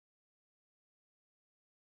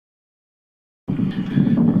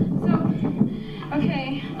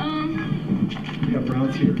Okay, We got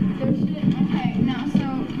Browns here. there should, okay, no,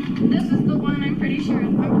 so this is the one I'm pretty sure.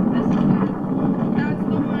 This is that's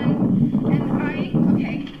the one. And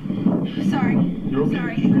okay, sorry. You're okay.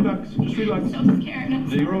 Sorry. Just relax. Just relax. I'm so scared.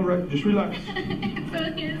 You're all right. Just relax. So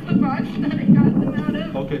here's the box that I got them out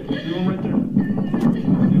of. Okay. You're all right there.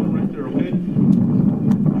 You're all right there. Okay.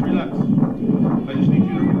 Relax. I just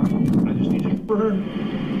need you for her.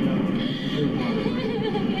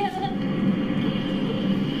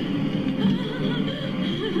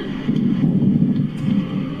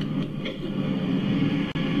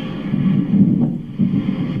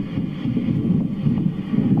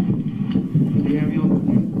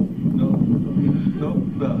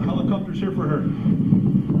 The helicopter's here for her.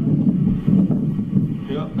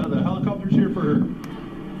 Yeah, the helicopter's here for her.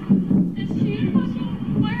 Is she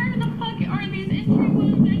fucking, where the fuck are these entry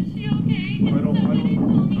wounds? Is she okay? Can somebody tell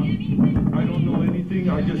me anything? I don't know anything.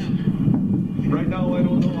 I just, right now I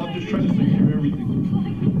don't know. I'm just trying to secure everything.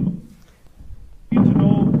 You need to know